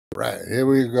right, here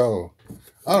we go.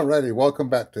 Alrighty, welcome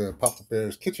back to Papa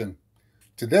Bear's Kitchen.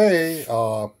 Today,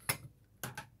 I'm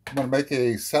going to make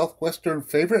a Southwestern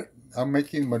favorite. I'm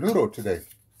making Manudo today.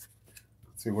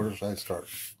 Let's see, where should I start?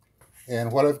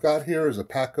 And what I've got here is a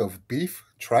pack of beef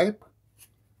tripe.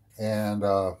 And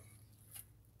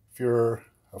if you're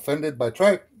offended by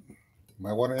tripe, you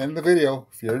might want to end the video.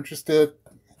 If you're interested,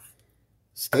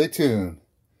 stay tuned.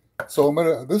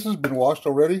 So this has been washed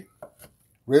already,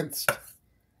 rinsed,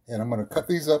 and I'm going to cut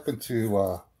these up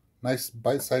into nice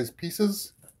bite-sized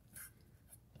pieces.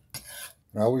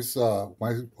 And I always,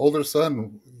 my older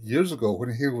son, years ago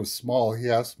when he was small, he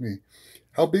asked me,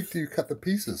 how big do you cut the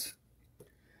pieces?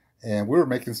 And we were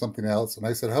making something else, and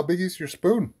I said, how big is your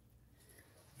spoon?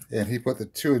 And he put the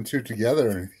 2 and 2 together,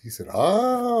 and he said,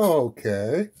 oh,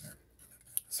 okay.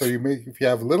 So if you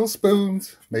have little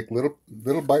spoons, make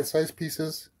little bite-sized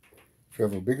pieces. If you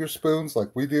have a bigger spoons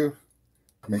like we do,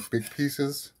 make big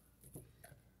pieces.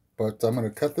 But I'm going to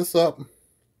cut this up,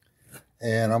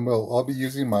 and I'll be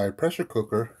using my pressure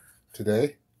cooker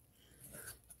today.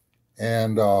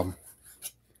 And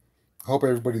hope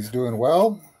everybody's doing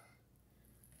well,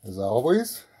 as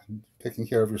always. Taking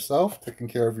care of yourself, taking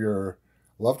care of your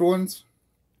loved ones,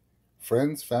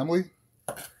 friends, family.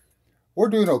 We're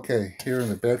doing okay here in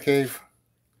the bear cave.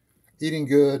 Eating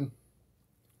good,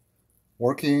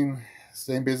 working,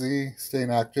 staying busy, staying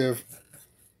active.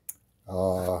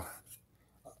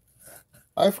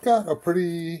 I've got a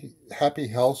pretty happy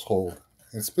household.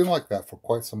 It's been like that for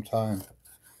quite some time.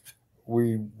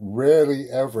 We rarely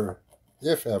ever,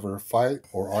 if ever, fight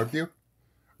or argue.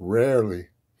 Rarely.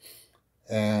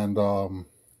 And, you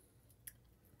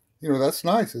know, that's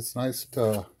nice. It's nice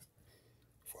to,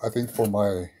 I think for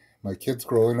my kids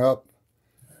growing up,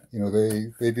 you know,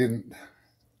 they didn't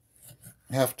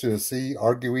have to see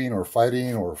arguing or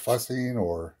fighting or fussing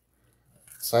or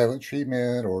silent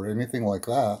treatment or anything like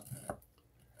that.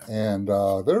 And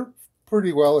they're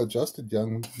pretty well adjusted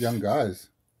young guys.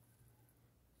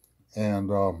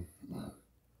 And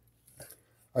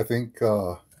I think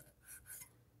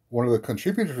one of the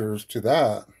contributors to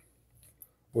that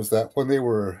was that when they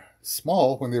were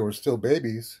small, when they were still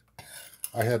babies,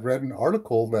 I had read an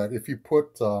article that if you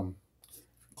put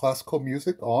classical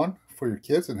music on for your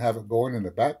kids and have it going in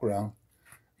the background,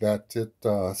 that it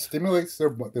stimulates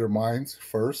their minds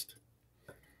first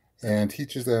and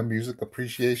teaches them music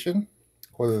appreciation,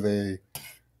 whether they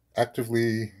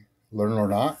actively learn or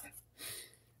not.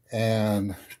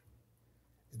 And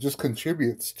it just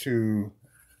contributes to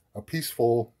a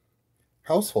peaceful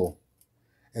household.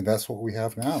 And that's what we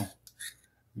have now.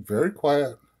 Very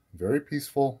quiet, very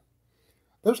peaceful.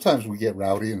 There's times we get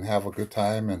rowdy and have a good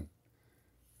time and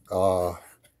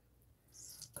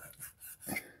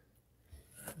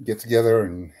get together,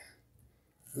 and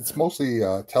it's mostly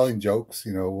telling jokes.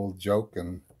 You know, we'll joke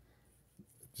and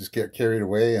just get carried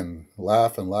away and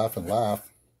laugh and laugh and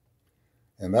laugh.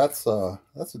 And that's a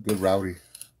good rowdy.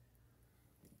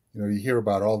 You know, you hear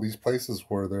about all these places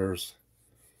where there's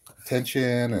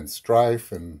tension and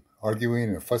strife and arguing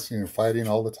and fussing and fighting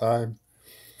all the time.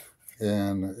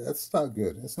 And it's not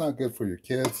good. It's not good for your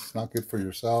kids. It's not good for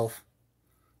yourself.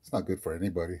 It's not good for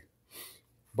anybody.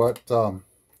 But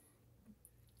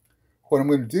what I'm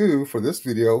going to do for this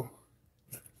video,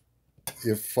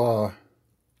 if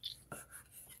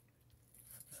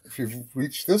you've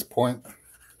reached this point,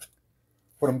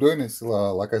 what I'm doing is,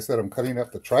 like I said, I'm cutting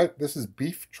up the tripe. This is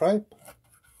beef tripe,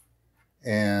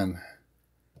 and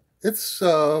it's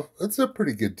a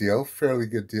pretty good deal, fairly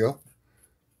good deal.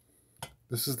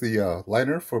 This is the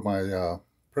liner for my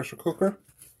pressure cooker.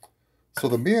 So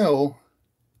the meal,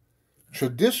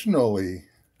 traditionally,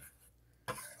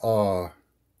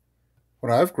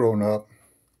 when I've grown up,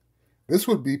 this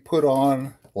would be put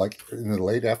on like in the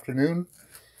late afternoon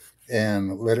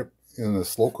and let it in the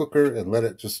slow cooker and let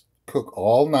it just cook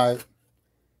all night,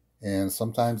 and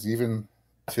sometimes even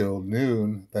till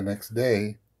noon the next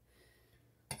day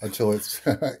until it's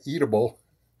eatable.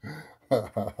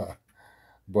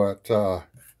 But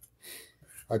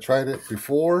I tried it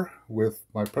before with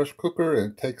my pressure cooker,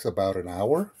 and it takes about an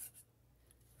hour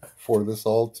for this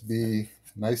all to be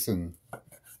nice and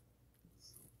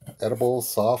edible,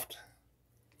 soft,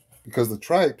 because the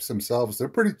tripes themselves, they're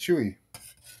pretty chewy.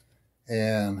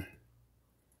 And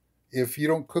if you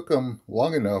don't cook them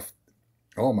long enough,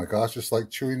 oh my gosh, it's like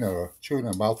chewing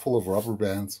a mouthful of rubber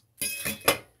bands.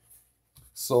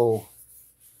 So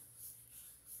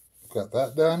got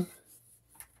that done,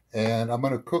 and I'm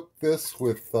going to cook this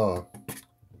with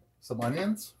some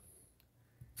onions.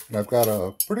 And I've got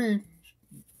a pretty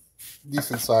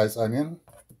decent sized onion,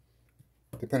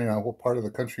 depending on what part of the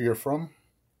country you're from.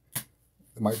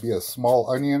 It might be a small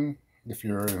onion if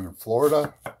you're in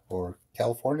Florida or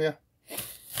California.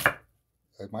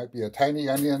 It might be a tiny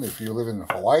onion if you live in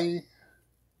Hawaii.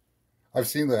 I've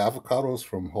seen the avocados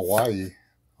from Hawaii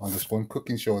on this one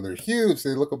cooking show, and they're huge.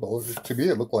 They look about, to me,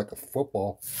 it looked like a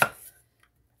football.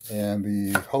 And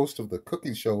the host of the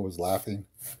cooking show was laughing,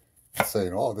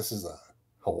 saying, "Oh, this is a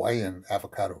Hawaiian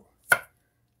avocado."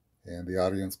 And the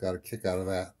audience got a kick out of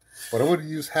that. But I'm going to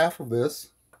use half of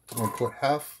this. I'm going to put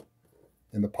half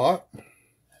in the pot.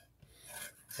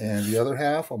 And the other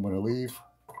half I'm going to leave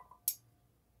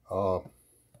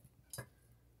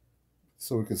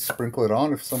so we can sprinkle it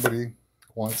on if somebody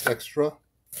wants extra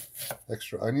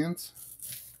onions.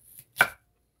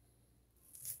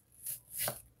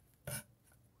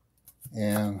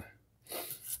 And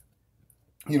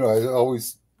you know,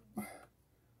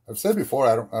 I've said before,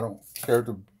 I don't care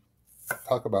to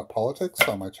talk about politics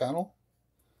on my channel,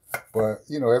 but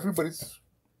you know, everybody's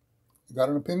got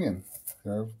an opinion.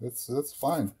 You know, that's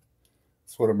fine.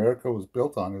 That's what America was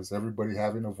built on, is everybody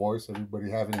having a voice, everybody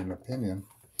having an opinion.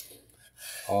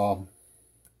 I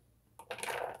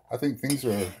think things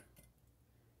are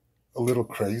a little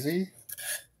crazy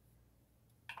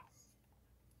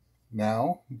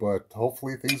now, but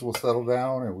hopefully things will settle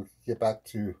down and we can get back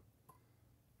to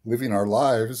living our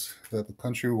lives, that the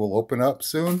country will open up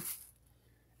soon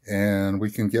and we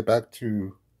can get back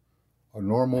to a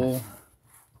normal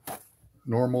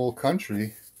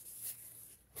country.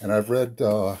 And I've read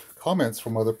comments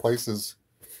from other places,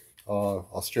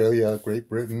 Australia, Great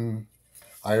Britain,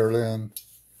 Ireland,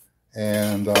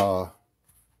 and they're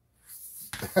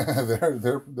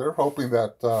hoping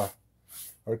that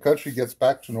our country gets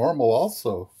back to normal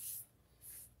also.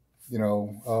 You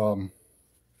know,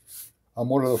 I'm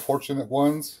one of the fortunate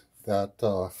ones that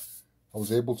I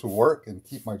was able to work and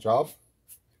keep my job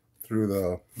through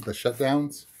the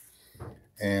shutdowns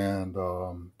and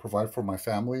provide for my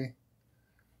family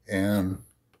and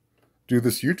do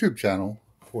this YouTube channel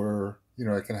where, you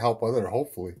know, I can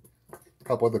hopefully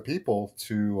help other people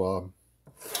to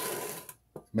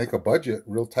make a budget,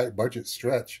 real tight budget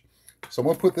stretch. So I'm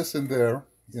going to put this in there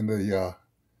in the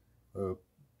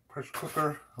pressure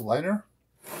cooker liner,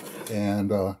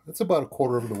 and it's about a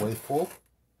quarter of the way full.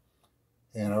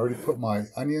 And I already put my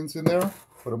onions in there,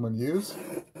 what I'm going to use.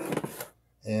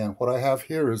 And what I have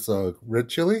here is red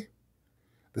chili.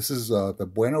 This is the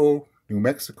Bueno, New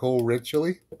Mexico red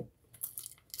chili.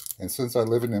 And since I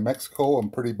live in New Mexico, I'm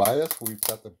pretty biased. We've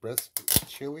got the best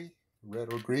chili,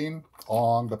 red or green,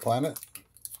 on the planet.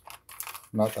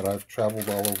 Not that I've traveled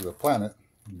all over the planet,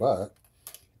 but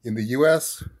in the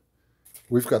US,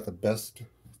 we've got the best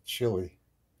chili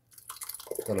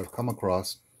that I've come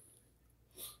across.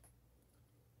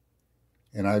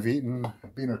 And I've eaten,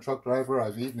 being a truck driver,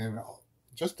 I've eaten in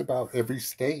just about every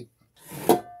state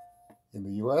in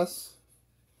the US.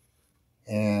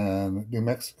 And New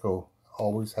Mexico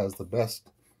always has the best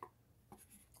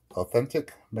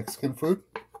authentic Mexican food.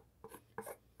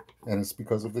 And it's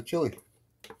because of the chili.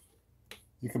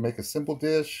 You can make a simple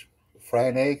dish, fry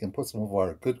an egg and put some of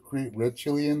our good red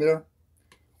chili in there,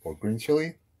 or green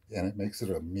chili, and it makes it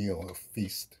a meal, a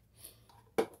feast.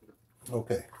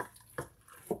 Okay.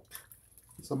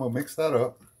 So I'm going to mix that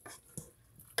up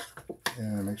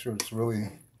and make sure it's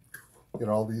really, get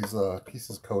all these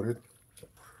pieces coated.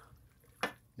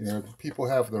 You know, people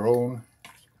have their own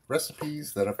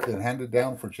recipes that have been handed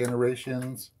down for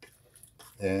generations,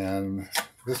 and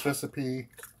this recipe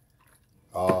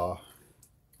I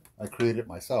created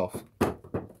myself.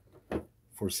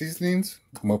 For seasonings,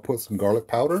 I'm going to put some garlic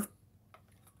powder,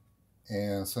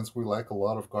 and since we like a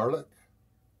lot of garlic,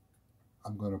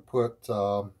 I'm going to put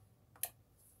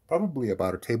probably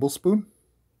about a tablespoon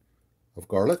of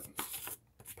garlic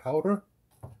powder.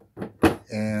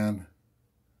 And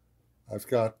I've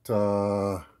got,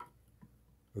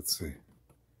 let's see,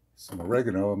 some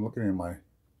oregano. I'm looking in my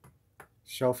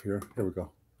shelf here. Here we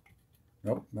go.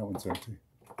 Nope, that one's empty.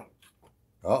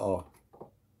 Uh-oh.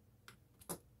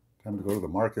 Time to go to the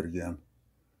market again.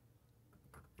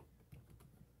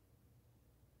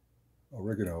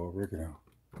 Oregano.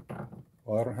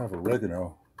 Well, I don't have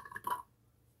oregano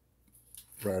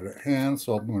right at hand,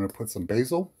 so I'm going to put some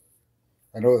basil.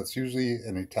 I know that's usually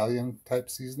an Italian type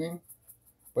seasoning,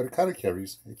 but it kind of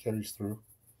carries through.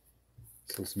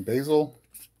 So some basil,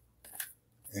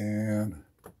 and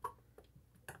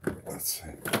let's see.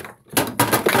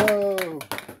 Whoa!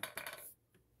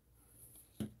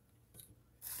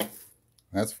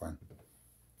 That's fine.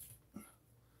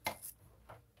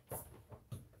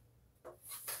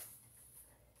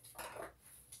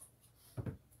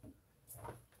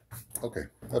 Okay,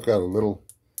 I've got a little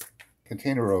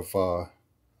container of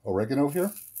oregano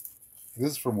here.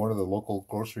 This is from one of the local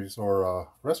groceries or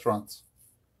restaurants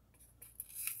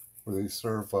where they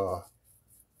serve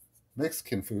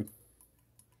Mexican food.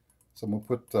 So I'm going to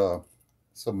put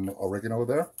some oregano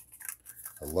there.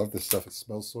 I love this stuff. It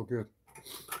smells so good.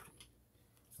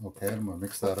 Okay, I'm going to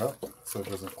mix that up so it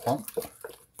doesn't clump.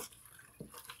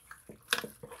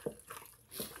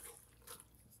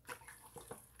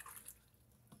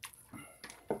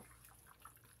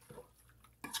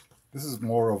 This is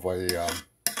more of a,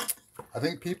 I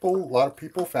think a lot of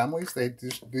people, families, they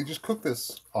just cook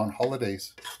this on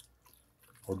holidays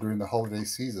or during the holiday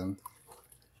season.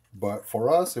 But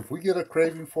for us, if we get a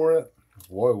craving for it,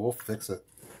 boy, we'll fix it.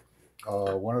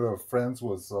 One of the friends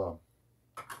was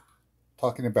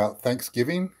talking about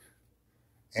Thanksgiving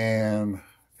and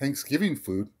Thanksgiving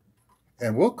food,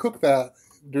 and we'll cook that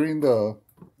during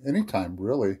anytime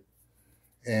really.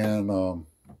 And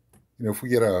if we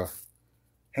get a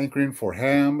hankering for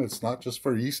ham, it's not just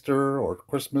for Easter or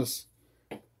Christmas.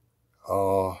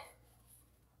 We'll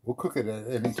cook it at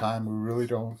any time. We really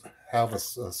don't have a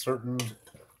certain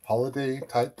holiday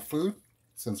type food.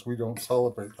 Since we don't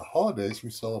celebrate the holidays, we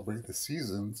celebrate the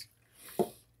seasons,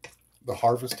 the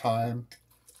harvest time,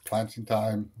 planting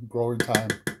time, growing time,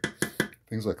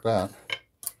 things like that.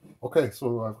 Okay,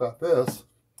 so I've got this.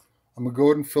 I'm going to go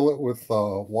ahead and fill it with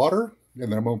water,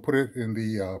 and then I'm going to put it in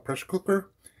the pressure cooker,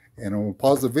 and I'm going to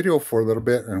pause the video for a little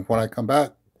bit, and when I come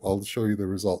back, I'll show you the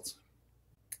results.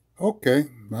 Okay,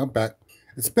 I'm back.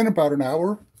 It's been about an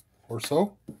hour or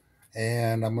so,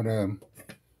 and I'm going to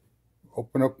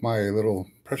open up my little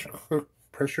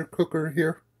pressure cooker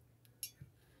here.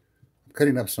 I'm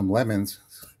cutting up some lemons.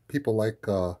 Some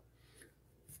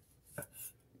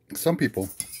people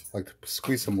like to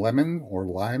squeeze some lemon or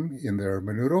lime in their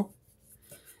Manudo.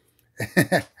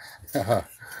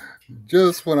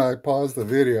 Just when I paused the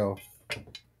video,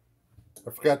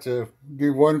 I forgot to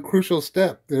do one crucial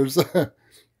step. This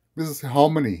is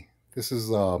hominy. This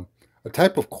is a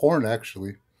type of corn,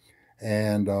 actually,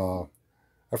 and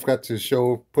I forgot to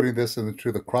show putting this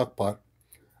into the crock pot.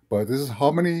 But this is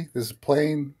hominy. This is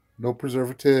plain, no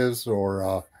preservatives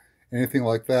or anything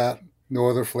like that. No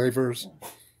other flavors.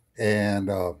 And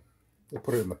we'll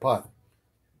put it in the pot.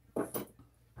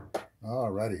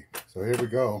 Alrighty, so here we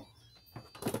go.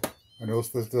 I know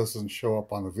this doesn't show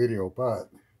up on the video, but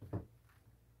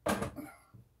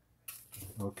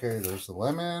okay, there's the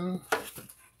lemon.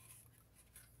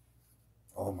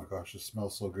 Oh my gosh, it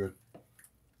smells so good.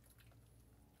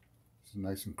 It's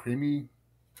nice and creamy.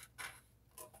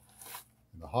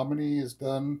 And the hominy is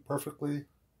done perfectly.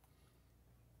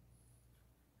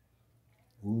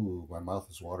 Ooh, my mouth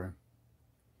is watering.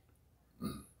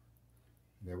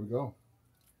 There we go.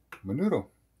 Manudo.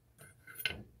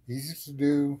 Easy to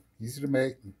do, easy to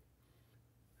make.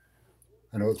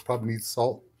 I know it probably needs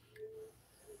salt.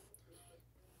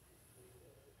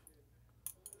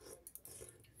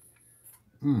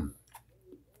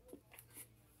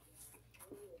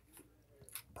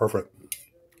 Perfect.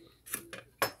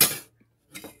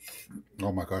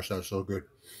 Oh my gosh, that's so good.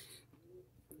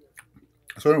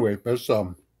 So anyway, that's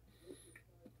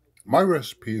my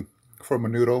recipe for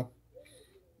Manudo.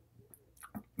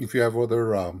 If you have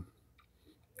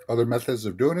other methods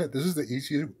of doing it, this is the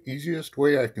easiest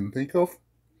way I can think of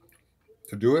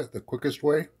to do it, the quickest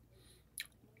way.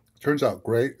 Turns out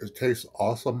great. It tastes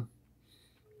awesome.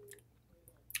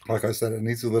 Like I said, it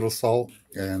needs a little salt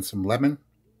and some lemon.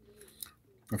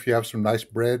 If you have some nice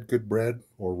bread, good bread,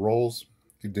 or rolls,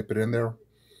 you dip it in there.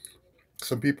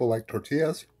 Some people like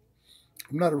tortillas.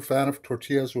 I'm not a fan of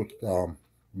tortillas with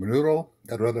Manudo.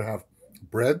 I'd rather have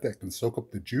bread that can soak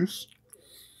up the juice.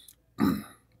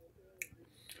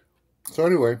 So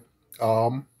anyway,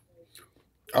 I'm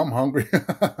hungry.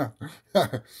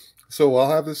 So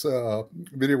I'll have this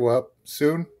video up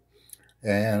soon.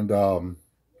 And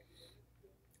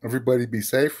everybody be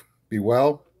safe, be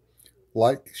well,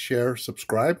 like, share,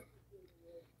 subscribe.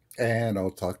 And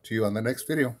I'll talk to you on the next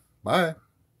video. Bye.